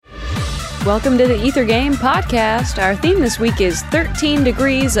Welcome to the Ether Game podcast. Our theme this week is 13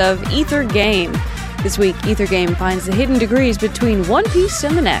 Degrees of Ether Game. This week, Ether Game finds the hidden degrees between one piece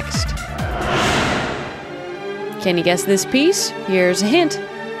and the next. Can you guess this piece? Here's a hint.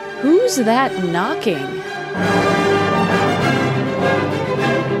 Who's that knocking?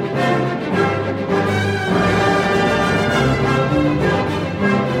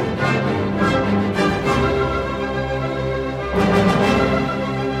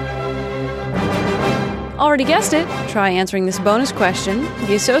 Already guessed it. Try answering this bonus question.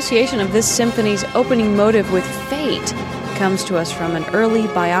 The association of this symphony's opening motive with fate comes to us from an early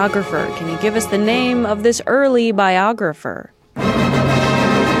biographer. Can you give us the name of this early biographer?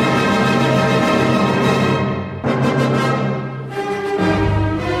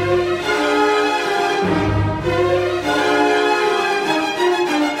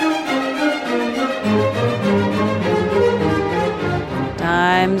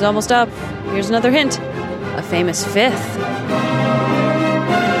 Time's almost up. Here's another hint. A famous fifth.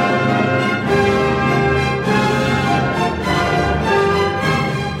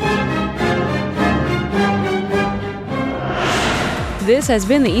 This has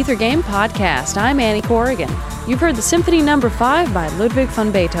been the Ether Game podcast. I'm Annie Corrigan. You've heard the Symphony No. 5 by Ludwig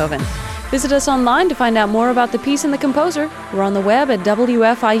van Beethoven. Visit us online to find out more about the piece and the composer. We're on the web at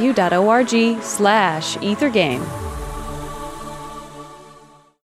wfiu.org/ethergame.